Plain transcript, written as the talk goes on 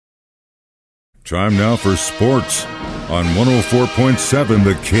Time now for sports on 104.7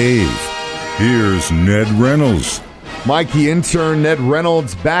 The Cave. Here's Ned Reynolds. Mikey intern Ned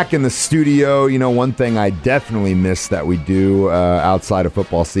Reynolds back in the studio. You know, one thing I definitely miss that we do outside of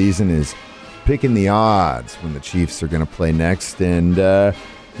football season is picking the odds when the Chiefs are going to play next. And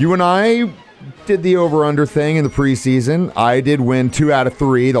you and I did the over-under thing in the preseason. I did win 2 out of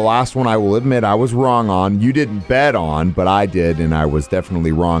 3. The last one, I will admit, I was wrong on. You didn't bet on, but I did, and I was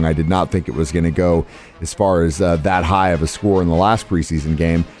definitely wrong. I did not think it was going to go as far as that high of a score in the last preseason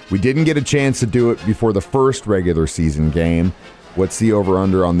game. We didn't get a chance to do it before the first regular season game. What's the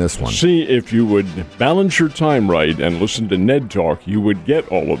over-under on this one? See, if you would balance your time right and listen to Ned talk, you would get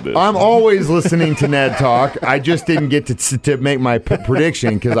all of this. I'm always listening to Ned talk. I just didn't get to make my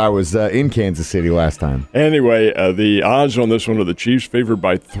prediction because I was in Kansas City last time. Anyway, the odds on this one are the Chiefs favored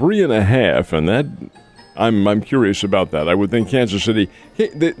by 3.5, and that I'm curious about that. I would think Kansas City,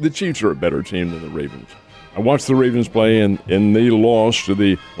 the Chiefs are a better team than the Ravens. I watched the Ravens play, and they lost to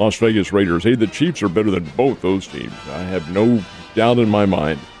the Las Vegas Raiders. Hey, the Chiefs are better than both those teams. I have no doubt in my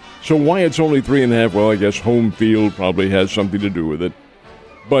mind. So why it's only 3.5? Well, I guess home field probably has something to do with it.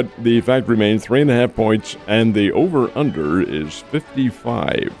 But the fact remains, 3.5 points, and the over-under is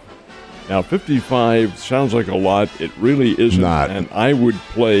 55. Now, 55 sounds like a lot. It really isn't. Not. And I would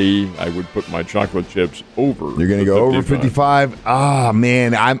put my chocolate chips over. You're going to go over 55? Ah,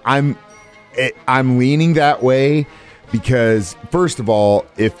 man, I'm leaning that way because, first of all,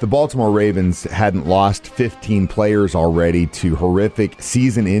 if the Baltimore Ravens hadn't lost 15 players already to horrific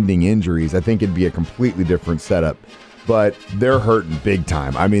season-ending injuries, I think it'd be a completely different setup. But they're hurting big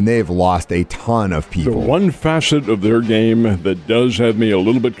time. I mean, they've lost a ton of people. The one facet of their game that does have me a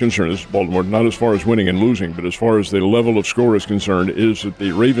little bit concerned, this is Baltimore, not as far as winning and losing, but as far as the level of score is concerned, is that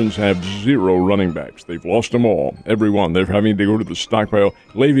the Ravens have 0 running backs. They've lost them all, every one. They're having to go to the stockpile.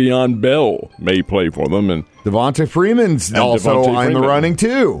 Le'Veon Bell may play for them. And Devonta Freeman's also in the running,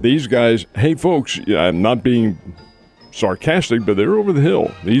 too. These guys, hey, folks, I'm not being sarcastic, but they're over the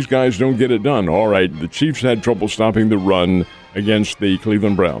hill. These guys don't get it done. All right, the Chiefs had trouble stopping the run against the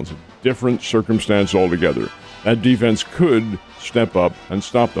Cleveland Browns. Different circumstance altogether. That defense could step up and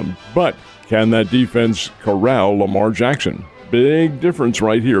stop them. But can that defense corral Lamar Jackson? Big difference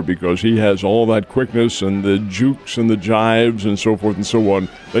right here because he has all that quickness and the jukes and the jives and so forth and so on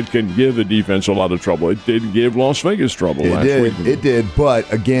that can give the defense a lot of trouble. It did give Las Vegas trouble last week. It did, but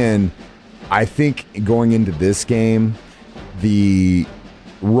again, I think going into this game, the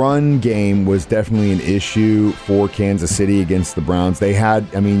run game was definitely an issue for Kansas City against the Browns. They had,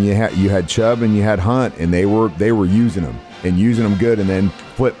 you had Chubb and you had Hunt, and they were using them and using them good, and then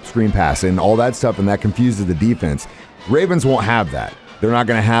flip screen pass and all that stuff, and that confuses the defense. Ravens won't have that. They're not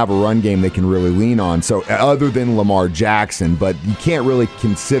going to have a run game they can really lean on. So other than Lamar Jackson, but you can't really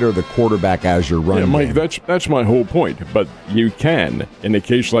consider the quarterback as your run game. Mike, that's my whole point. But you can in a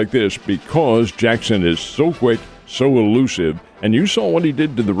case like this because Jackson is so quick, so elusive, and you saw what he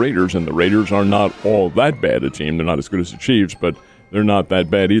did to the Raiders, and the Raiders are not all that bad a team. They're not as good as the Chiefs, but they're not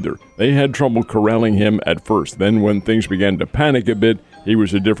that bad either. They had trouble corralling him at first. Then when things began to panic a bit, he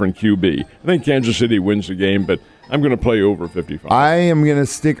was a different QB. I think Kansas City wins the game, but I'm going to play over 55. I'm going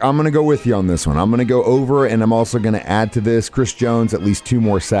to go with you on this one. I'm going to go over, and I'm also going to add to this Chris Jones at least 2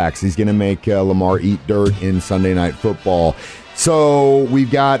 more sacks. He's going to make Lamar eat dirt in Sunday Night Football. So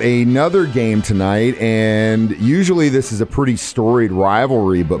we've got another game tonight, and usually this is a pretty storied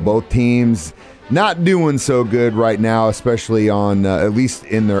rivalry, but both teams not doing so good right now, especially on at least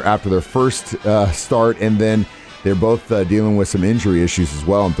after their first start, and then they're both dealing with some injury issues as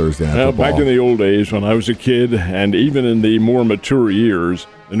well on Thursday Night Football. Back in the old days when I was a kid, and even in the more mature years,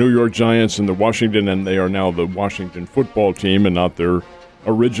 the New York Giants and and they are now the Washington football team and not their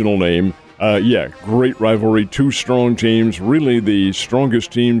original name. Great rivalry, 2 strong teams, really the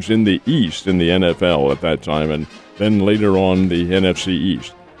strongest teams in the East in the NFL at that time, and then later on the NFC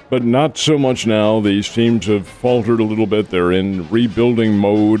East. But not so much now. These teams have faltered a little bit. They're in rebuilding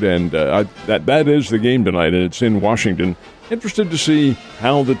mode, and that is the game tonight, and it's in Washington. Interested to see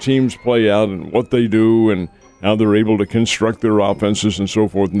how the teams play out and what they do and how they're able to construct their offenses and so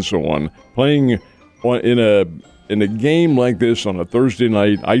forth and so on. Playing in a game like this on a Thursday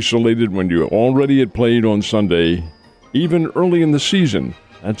night, isolated when you already had played on Sunday, even early in the season,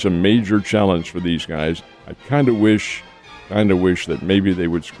 that's a major challenge for these guys. I kind of wish that maybe they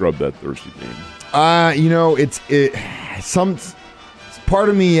would scrub that Thursday game. It's part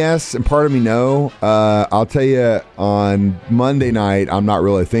of me yes and part of me no. I'll tell you, on Monday night, I'm not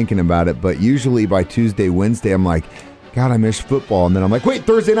really thinking about it, but usually by Tuesday, Wednesday, I'm like, God, I miss football. And then I'm like, wait,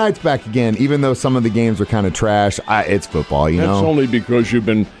 Thursday night's back again, even though some of the games are kind of trash. It's football, you know? That's only because you've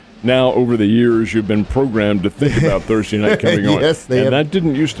been now over the years you've been programmed to think about Thursday night coming on. Yes, that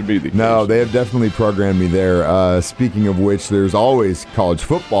didn't used to be the case. No, they have definitely programmed me there. Speaking of which, there's always college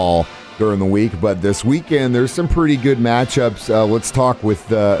football during the week, but this weekend there's some pretty good matchups. Let's talk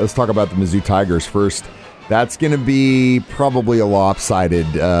about the Mizzou Tigers first. That's going to be probably a lopsided.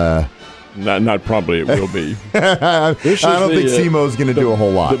 Not probably, it will be. I don't think SEMO's going to do a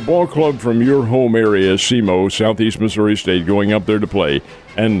whole lot. The ball club from your home area, SEMO, Southeast Missouri State, going up there to play.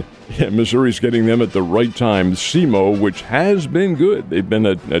 And Missouri's getting them at the right time. SEMO, which has been good. They've been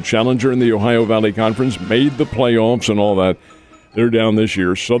a challenger in the Ohio Valley Conference, made the playoffs and all that. They're down this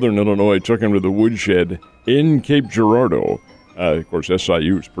year. Southern Illinois took them to the woodshed in Cape Girardeau. Of course,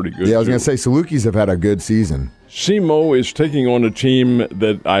 SIU is pretty good. Yeah, I was going to say, Salukis have had a good season. SEMO is taking on a team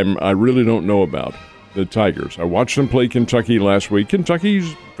that I really don't know about, the Tigers. I watched them play Kentucky last week.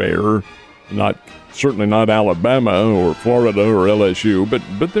 Kentucky's fair, certainly not Alabama or Florida or LSU,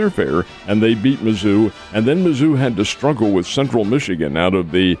 but they're fair, and they beat Mizzou. And then Mizzou had to struggle with Central Michigan out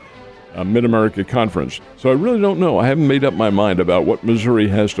of the Mid-America Conference. So I really don't know. I haven't made up my mind about what Missouri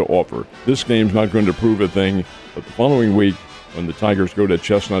has to offer. This game's not going to prove a thing, but the following week, when the Tigers go to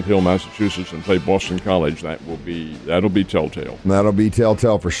Chestnut Hill, Massachusetts, and play Boston College, that'll be telltale. That'll be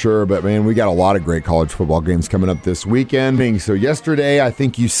telltale for sure. But, man, we got a lot of great college football games coming up this weekend. So yesterday, I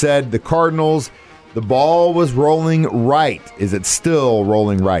think you said the Cardinals, the ball was rolling right. Is it still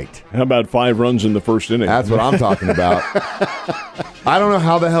rolling right? How about 5 runs in the first inning? That's what I'm talking about. I don't know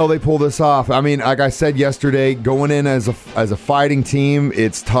how the hell they pull this off. I mean, like I said yesterday, going in as a fighting team,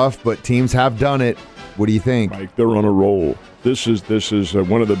 it's tough, but teams have done it. What do you think? Mike, they're on a roll. This is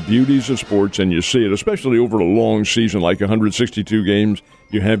one of the beauties of sports, and you see it, especially over a long season like 162 games.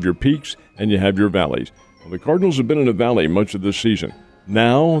 You have your peaks and you have your valleys. Well, the Cardinals have been in a valley much of this season.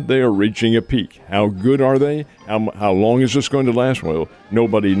 Now they are reaching a peak. How good are they? How long is this going to last? Well,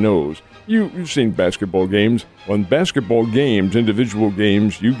 nobody knows. You've seen basketball games. On basketball games, individual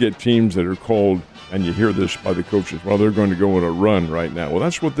games, you get teams that are called, and you hear this by the coaches, well, they're going to go on a run right now. Well,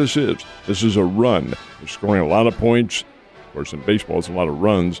 that's what this is. This is a run. They're scoring a lot of points. Of course, in baseball, it's a lot of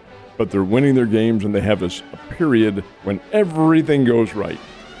runs. But they're winning their games, and they have a period when everything goes right.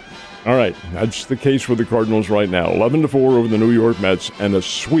 All right, that's the case for the Cardinals right now. 11-4 over the New York Mets and a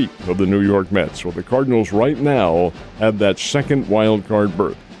sweep of the New York Mets. Well, the Cardinals right now have that second wild card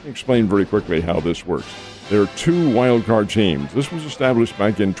berth. Let me explain very quickly how this works. There are 2 wild card teams. This was established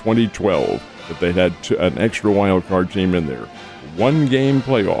back in 2012 that they had an extra wild card team in there. 1-game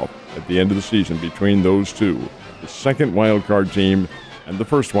playoff at the end of the season between those 2. The second wild card team and the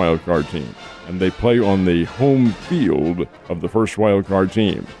first wild card team. And they play on the home field of the first wild card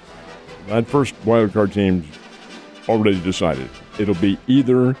team. That first wild card team's already decided. It'll be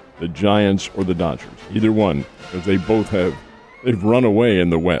either the Giants or the Dodgers. Either one, because they've run away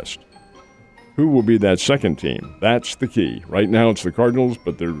in the West. Who will be that second team? That's the key. Right now it's the Cardinals,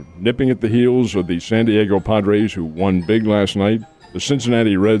 but they're nipping at the heels of the San Diego Padres, who won big last night, the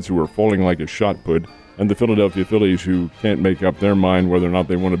Cincinnati Reds, who are falling like a shot put, and the Philadelphia Phillies, who can't make up their mind whether or not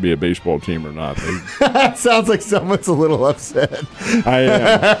they want to be a baseball team or not. That sounds like someone's a little upset. I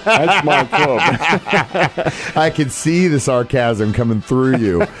am. That's my club. I can see the sarcasm coming through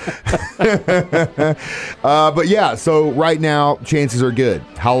you. But yeah, so right now, chances are good.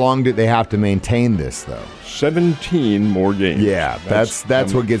 How long do they have to maintain this, though? 17 more games. Yeah, that's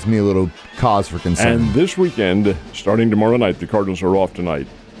what gives me a little cause for concern. And this weekend, starting tomorrow night, the Cardinals are off tonight.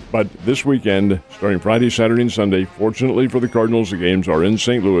 But this weekend, starting Friday, Saturday, and Sunday, fortunately for the Cardinals, the games are in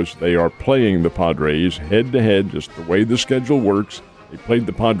St. Louis. They are playing the Padres head-to-head, just the way the schedule works. They played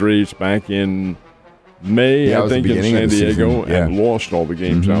the Padres back in May, I think, in San Diego, and lost all the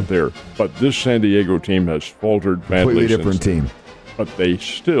games out there. But this San Diego team has faltered badly. Completely different team. But they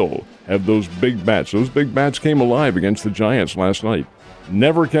still have those big bats. Those big bats came alive against the Giants last night.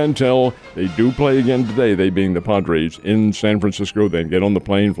 Never can tell. They do play again today, they being the Padres, in San Francisco. Then get on the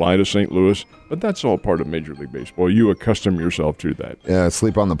plane, fly to St. Louis. But that's all part of Major League Baseball. You accustom yourself to that. Yeah,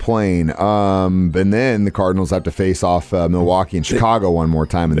 sleep on the plane. And then the Cardinals have to face off Milwaukee and Chicago one more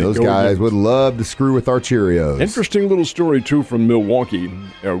time. And those guys would love to screw with our Cheerios. Interesting little story, too, from Milwaukee.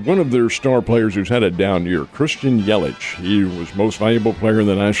 One of their star players who's had a down year, Christian Yelich. He was most valuable player in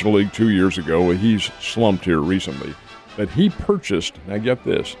the National League 2 years ago. He's slumped here recently. But he purchased, now get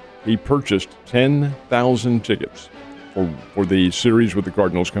this, he purchased 10,000 tickets for the series with the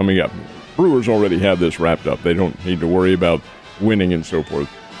Cardinals coming up. Brewers already have this wrapped up. They don't need to worry about winning and so forth.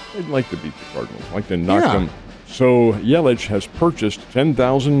 They'd like to beat the Cardinals, like to knock them. So Yelich has purchased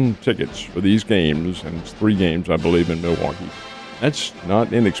 10,000 tickets for these games, and it's 3 games, I believe, in Milwaukee. That's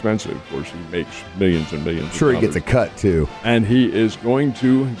not inexpensive. Of course, he makes millions and millions. Sure, he gets a cut too, and he is going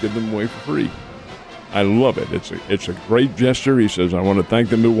to give them away for free. I love it. It's a great gesture. He says, I want to thank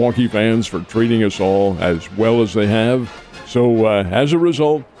the Milwaukee fans for treating us all as well as they have. So as a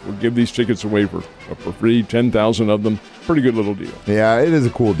result, we'll give these tickets away for free, 10,000 of them. Pretty good little deal. Yeah, it is a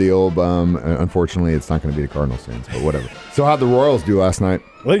cool deal. Unfortunately, it's not going to be the Cardinals fans, but whatever. So how'd the Royals do last night?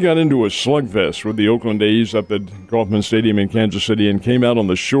 They got into a slugfest with the Oakland A's up at Kauffman Stadium in Kansas City and came out on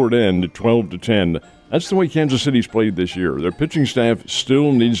the short end at 12-10. That's the way Kansas City's played this year. Their pitching staff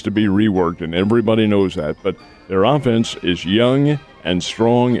still needs to be reworked, and everybody knows that. But their offense is young and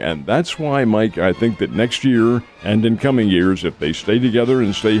strong, and that's why, Mike, I think that next year and in coming years, if they stay together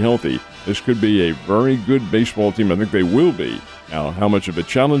and stay healthy, this could be a very good baseball team. I think they will be. Now, how much of a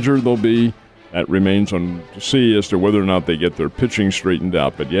challenger they'll be, that remains on to see as to whether or not they get their pitching straightened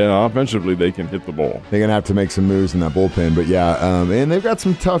out. But, yeah, offensively, they can hit the ball. They're going to have to make some moves in that bullpen. But, yeah, and they've got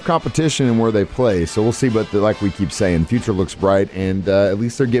some tough competition in where they play. So we'll see. But like we keep saying, the future looks bright. And at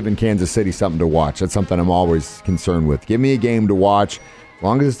least they're giving Kansas City something to watch. That's something I'm always concerned with. Give me a game to watch. As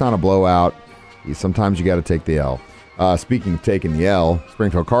long as it's not a blowout, sometimes you got to take the L. Speaking of taking the L,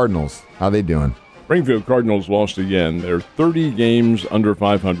 Springfield Cardinals, how they doing? Springfield Cardinals lost again. They're 30 games under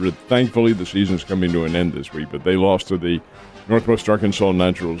 500. Thankfully, the season's coming to an end this week, but they lost to the Northwest Arkansas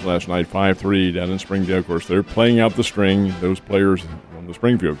Naturals last night, 5-3 down in Springdale. Of course, they're playing out the string, those players on the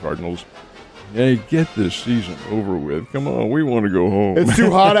Springfield Cardinals. Hey, get this season over with. Come on, we want to go home. It's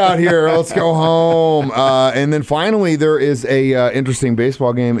too hot out here. Let's go home. And then finally, there is a interesting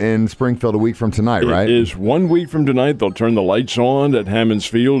baseball game in Springfield a week from tonight, right? It is 1 week from tonight. They'll turn the lights on at Hammonds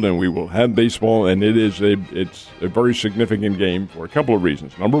Field, and we will have baseball. And it's a very significant game for a couple of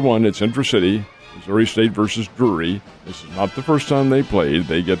reasons. Number one, it's intra-city, Missouri State versus Drury. This is not the first time they played.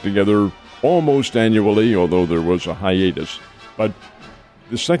 They get together almost annually, although there was a hiatus. But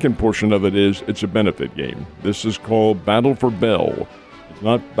the second portion of it is it's a benefit game. This is called Battle for Bell. It's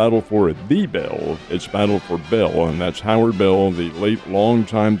not Battle for the Bell, it's Battle for Bell, and that's Howard Bell, the late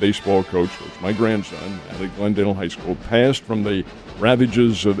longtime baseball coach, which my grandson at Glendale High School passed from the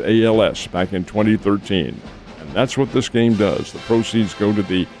ravages of ALS back in 2013. And that's what this game does. The proceeds go to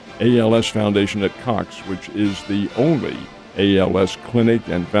the ALS Foundation at Cox, which is the only ALS clinic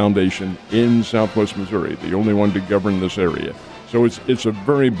and foundation in Southwest Missouri, the only one to govern this area. So it's a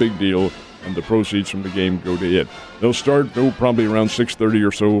very big deal, and the proceeds from the game go to it. They'll start probably around 6:30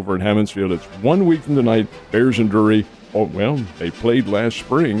 or so over at Hammonds Field. It's 1 week from tonight. Bears and Drury, they played last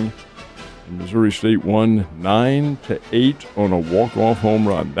spring. And Missouri State won 9-8 on a walk-off home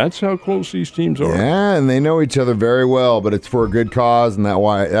run. That's how close these teams are. Yeah, and they know each other very well, but it's for a good cause, and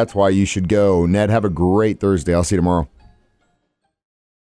that's why you should go. Ned, have a great Thursday. I'll see you tomorrow.